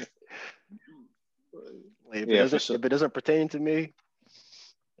 if it doesn't pertain to me,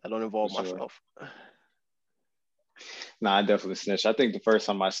 I don't involve myself. Nah, I definitely snitched. I think the first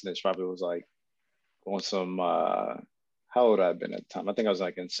time I snitched probably was like on some how old I'd been at the time. I think I was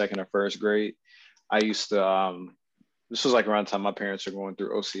like in second or first grade. I used to this was like around the time my parents were going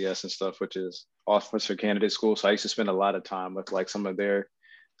through OCS and stuff, which is Officer Candidate School. So I used to spend a lot of time with like some of their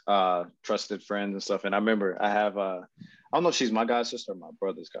trusted friends and stuff. And I remember I have I don't know if she's my god sister or my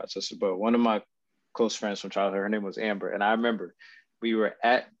brother's god sister, but one of my close friends from childhood, her name was Amber. And I remember we were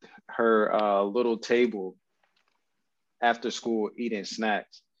at her little table after school eating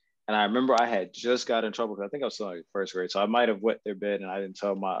snacks. And I remember I had just got in trouble because I think I was still in first grade. So I might have wet their bed and I didn't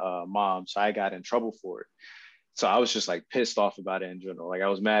tell my mom. So I got in trouble for it. So I was just like pissed off about it in general. Like I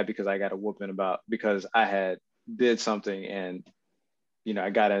was mad because I got a whooping because I had did something and, you know, I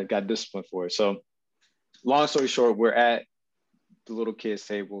got disciplined for it. So long story short, we're at the little kids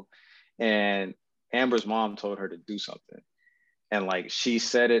table and Amber's mom told her to do something. And like she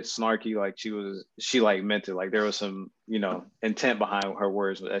said it snarky, like she like meant it, like there was some, you know, intent behind her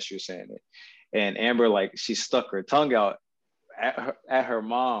words as she was saying it. And Amber, like she stuck her tongue out at her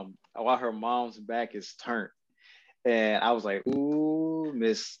mom while her mom's back is turned. And I was like, ooh,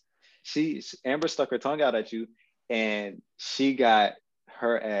 miss, Amber stuck her tongue out at you and she got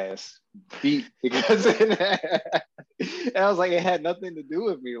her ass beat because of that. And I was like, it had nothing to do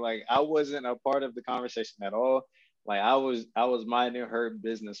with me. Like I wasn't a part of the conversation at all. Like I was minding her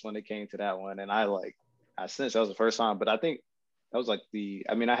business when it came to that one. And I snitched. That was the first time. But I think that was like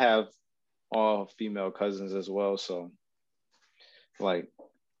I have all female cousins as well. So like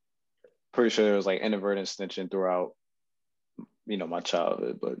pretty sure there was like inadvertent snitching throughout, you know, my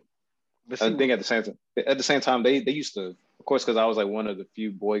childhood. But see, I think at the same time, they used to, of course, because I was like one of the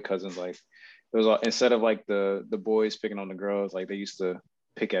few boy cousins, like it was instead of like the boys picking on the girls, like they used to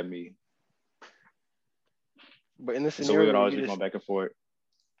pick at me. But in the scenario, so we would always be going back and forth.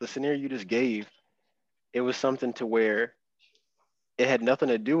 The scenario you just gave, it was something to where it had nothing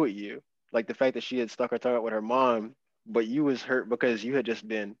to do with you. Like the fact that she had stuck her tongue out with her mom, but you was hurt because you had just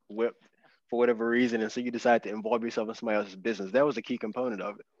been whipped for whatever reason. And so you decided to involve yourself in somebody else's business. That was a key component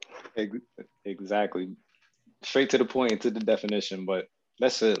of it. Exactly. Straight to the point, to the definition, but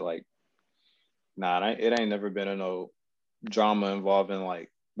that's it. Like, nah, it ain't never been no drama involving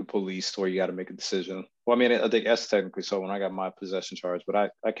like the police where you got to make a decision. Well, I mean, I think that's technically so when I got my possession charge,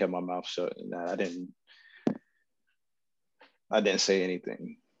 but I kept my mouth shut and I didn't say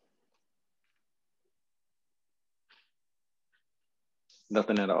anything.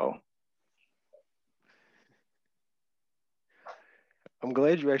 Nothing at all. I'm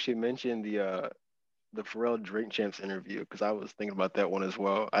glad you actually mentioned the Pharrell Drink Champs interview because I was thinking about that one as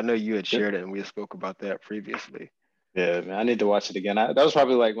well. I know you had shared it and we had spoke about that previously. Yeah, man, I need to watch it again. That was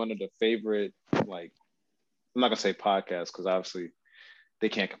probably like one of the favorite, like, I'm not gonna say podcasts because obviously they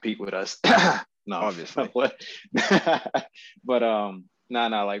can't compete with us. No, obviously. But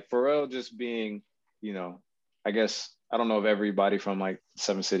like Pharrell just being, you know, I guess I don't know if everybody from like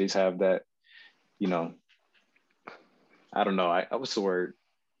 7 cities have that, you know, I don't know. What's the word?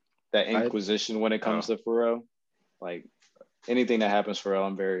 That inquisition when it comes to Pharrell. Like anything that happens for real,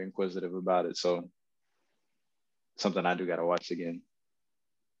 I'm very inquisitive about it. So something I do got to watch again.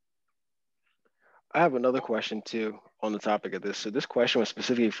 I have another question too on the topic of this. So this question was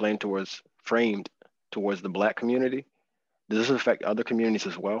specifically framed towards the Black community. Does this affect other communities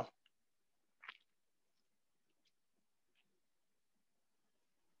as well?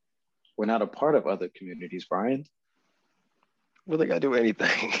 We're not a part of other communities, Brian. Well, they gotta do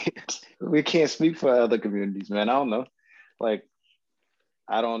anything. We can't speak for other communities, man. I don't know. Like,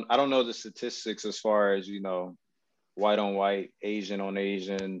 I don't know the statistics as far as, white on white, Asian on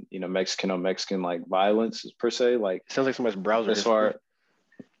Asian, Mexican on Mexican, like violence per se. Like, Sounds like somebody's browser as far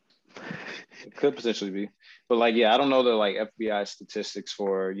it could potentially be, but like, yeah, I don't know the like FBI statistics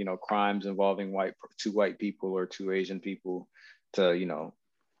for crimes involving two white people or two Asian people to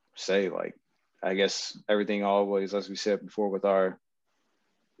say. Like, I guess everything always, as we said before, with our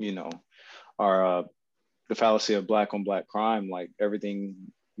our the fallacy of black on black crime, like everything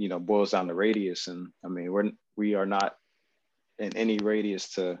boils down to radius. And I mean, we are not in any radius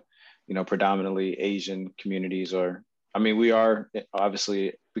to predominantly Asian communities. Or I mean, we are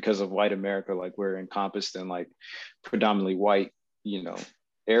obviously, because of white America, like we're encompassed in like predominantly white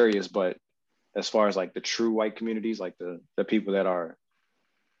areas. But as far as like the true white communities, like the people that are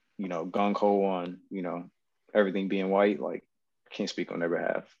gung-ho on everything being white, like can't speak on their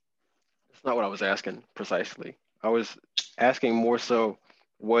behalf. That's not what I was asking precisely. I was asking more so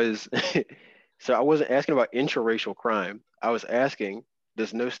was so I wasn't asking about interracial crime. I was asking,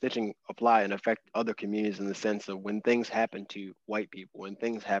 does no snitching apply and affect other communities in the sense of when things happen to white people, when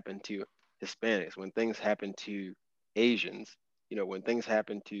things happen to Hispanics, when things happen to Asians, when things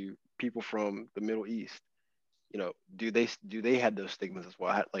happen to people from the Middle East, do they have those stigmas as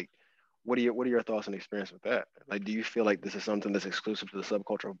well? Like, what are your thoughts and experience with that? Like, do you feel like this is something that's exclusive to the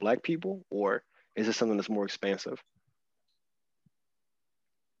subculture of Black people, or is this something that's more expansive?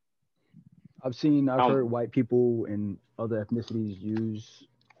 I've heard white people and other ethnicities use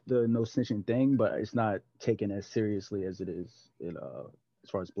the no snitching thing, but it's not taken as seriously as it is as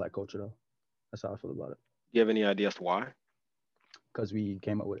far as Black culture though. That's how I feel about it. Do you have any idea as to why? Because we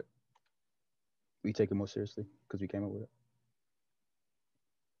came up with it. We take it more seriously because we came up with it.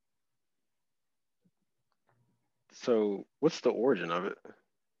 So, what's the origin of it?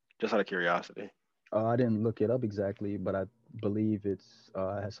 Just out of curiosity. I didn't look it up exactly, but I believe it's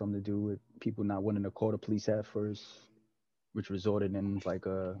has something to do with people not wanting to call the police at first, which resulted in like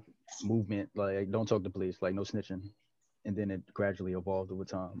a movement like don't talk to police, like no snitching, and then it gradually evolved over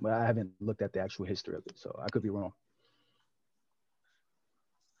time. But I haven't looked at the actual history of it, so I could be wrong.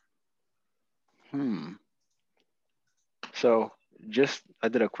 So, I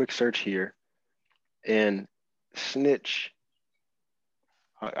did a quick search here, and snitch.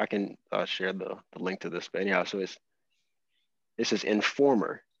 I can share the link to this, but anyhow, so this is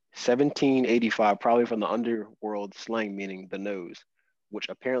informer, 1785, probably from the underworld slang meaning the nose, which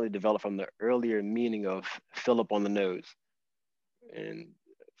apparently developed from the earlier meaning of Philip on the nose. And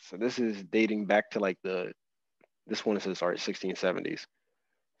so this is dating back to like this one says, sorry, 1670s.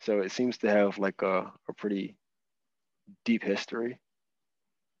 So it seems to have like a pretty deep history.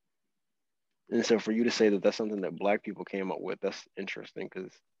 And so for you to say that that's something that Black people came up with, that's interesting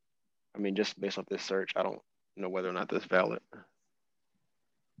because, I mean, just based off this search, I don't know whether or not that's valid.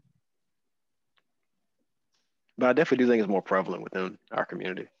 But I definitely do think it's more prevalent within our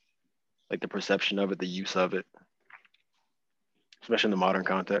community, like the perception of it, the use of it, especially in the modern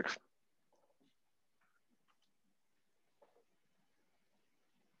context.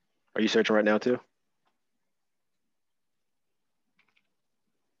 Are you searching right now too?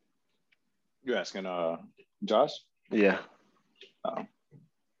 You asking Josh? Yeah.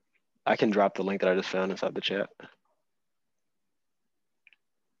 I can drop the link that I just found inside the chat.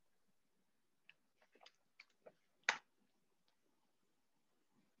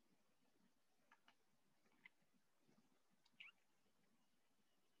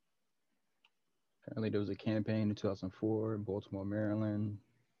 Apparently, there was a campaign in 2004 in Baltimore, Maryland.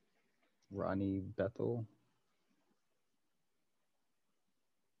 Ronnie Bethel.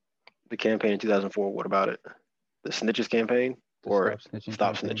 The campaign in 2004, what about it? The Snitches campaign? Or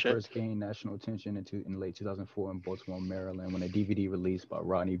Stop Snitching Snitching? first gained national attention in late 2004 in Baltimore, Maryland, when a DVD released by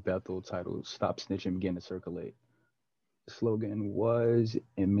Ronnie Bethel titled Stop Snitching began to circulate. The slogan was,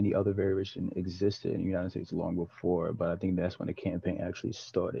 and many other variations existed in the United States long before, but I think that's when the campaign actually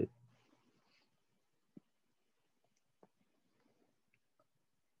started.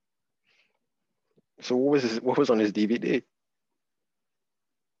 So what was on his DVD?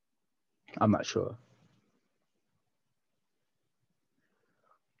 I'm not sure.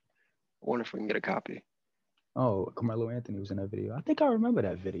 I wonder if we can get a copy. Oh, Carmelo Anthony was in that video. I think I remember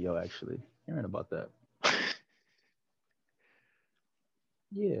that video actually. Hearing about that.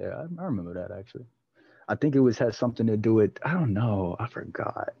 Yeah, I remember that actually. I think it was had something to do with I don't know. I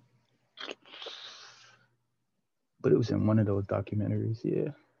forgot. But it was in one of those documentaries.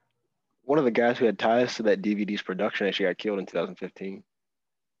 Yeah. One of the guys who had ties to that DVD's production actually got killed in 2015.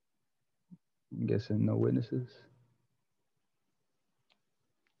 I'm guessing no witnesses.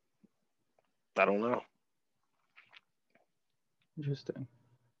 I don't know. Interesting.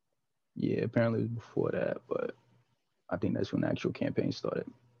 Yeah, apparently it was before that, but I think that's when the actual campaign started.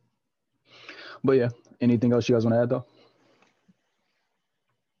 But yeah, anything else you guys want to add though?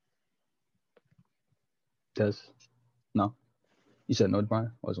 Tess? No? You said no, Brian?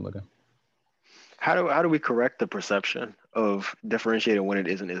 I wasn't looking. How do we correct the perception of differentiating when it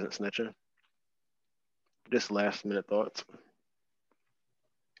is and isn't snitching? Just last minute thoughts.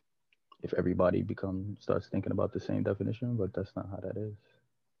 If everybody starts thinking about the same definition, but that's not how that is.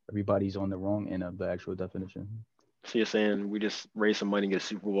 Everybody's on the wrong end of the actual definition. So you're saying we just raise some money and get a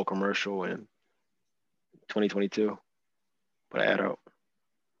Super Bowl commercial in 2022? Put an ad out.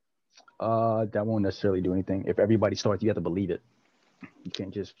 That won't necessarily do anything. If everybody starts, you have to believe it. You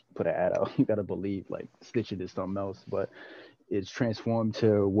can't just put an ad out. You got to believe like Stitching is something else, but it's transformed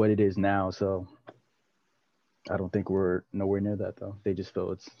to what it is now. So I don't think we're nowhere near that though. They just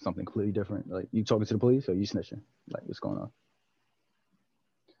feel it's something completely different. Like you talking to the police or you snitching? Like what's going on?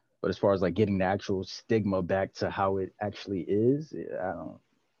 But as far as like getting the actual stigma back to how it actually is, I don't.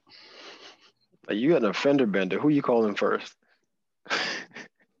 Like you got an offender bender. Who you calling first? If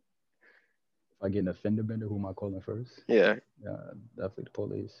I get an offender bender, who am I calling first? Yeah. Definitely the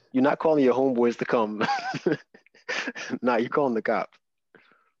police. You're not calling your homeboys to come. Nah, you're calling the cops.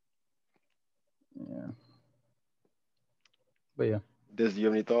 Yeah. But yeah. Do you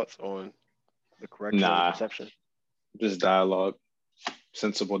have any thoughts on the correction of the perception? Just dialogue,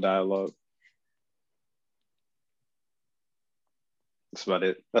 sensible dialogue. That's about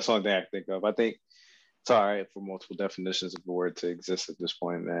it. That's the only thing I can think of. I think it's all right for multiple definitions of the word to exist at this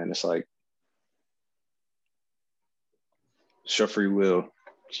point, man. It's like it's your free will.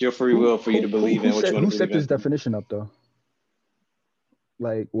 It's your free will for you to believe in what you want to believe in. Who set this definition up though?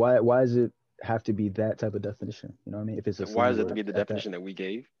 Like why does it have to be that type of definition? You know what I mean? If it's a why does it have to be the definition that we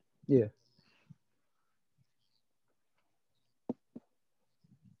gave? Yeah.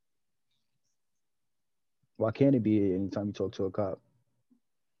 Why can't it be anytime you talk to a cop?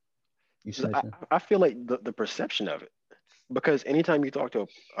 You snitching. I feel like the perception of it, because anytime you talk to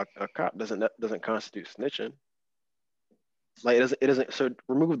a cop doesn't constitute snitching. Like it doesn't. So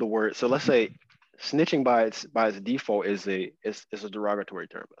remove the word. So let's say snitching by its default is a derogatory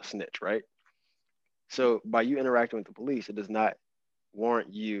term, a snitch, right? So by you interacting with the police, it does not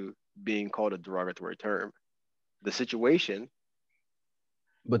warrant you being called a derogatory term. The situation.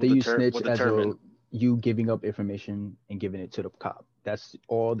 But they use snitch as you giving up information and giving it to the cop. That's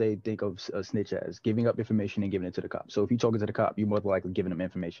all they think of a snitch as, giving up information and giving it to the cop. So if you're talking to the cop, you're more likely giving them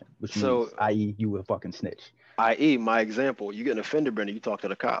information, which means, i.e., you a fucking snitch. I.e., my example, you get an offender bender, you talk to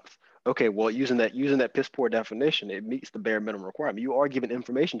the cops. Okay, well, using that piss poor definition, it meets the bare minimum requirement. You are giving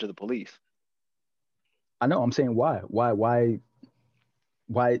information to the police. I know. I'm saying why? I understand.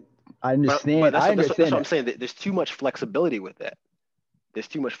 But I understand. That's what I'm saying. There's too much flexibility with that.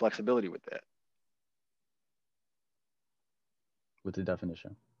 With the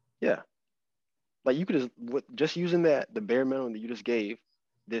definition. Yeah. Like you could just using the bare minimum that you just gave,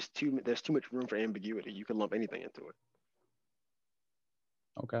 there's too much room for ambiguity. You could lump anything into it.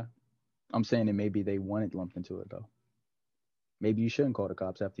 Okay. I'm saying that maybe they want it lumped into it though. Maybe you shouldn't call the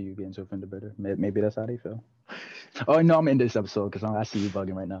cops after you get into a fender bender. Maybe that's how they feel. Oh no, I'm in this episode because I see you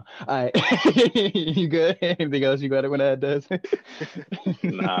bugging right now. All right, you good? Anything else you got to want to add, Des?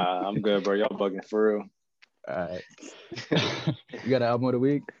 Nah, I'm good, bro. Y'all bugging for real. All right. You got an album of the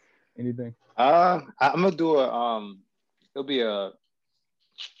week? Anything? I'm gonna do it'll be a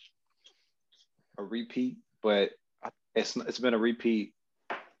repeat, but it's been a repeat.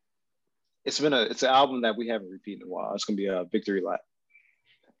 It's an album that we haven't repeated in a while. It's gonna be a Victory Lap.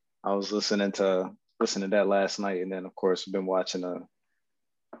 I was listening to that last night, and then of course I've been watching I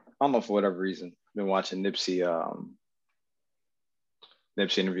don't know for whatever reason, I've been watching Nipsey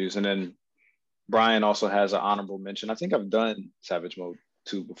interviews, and then Brian also has an honorable mention. I think I've done Savage Mode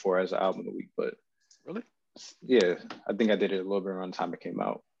 2 before as an album of the week, but really, yeah, I think I did it a little bit around the time it came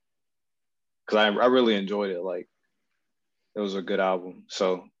out because I really enjoyed it. Like it was a good album.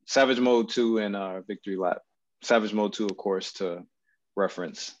 So Savage Mode 2 and Victory Lap. Savage Mode 2, of course, to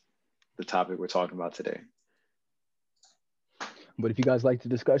reference the topic we're talking about today. But if you guys like the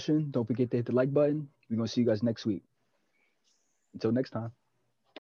discussion, don't forget to hit the like button. We're gonna see you guys next week. Until next time.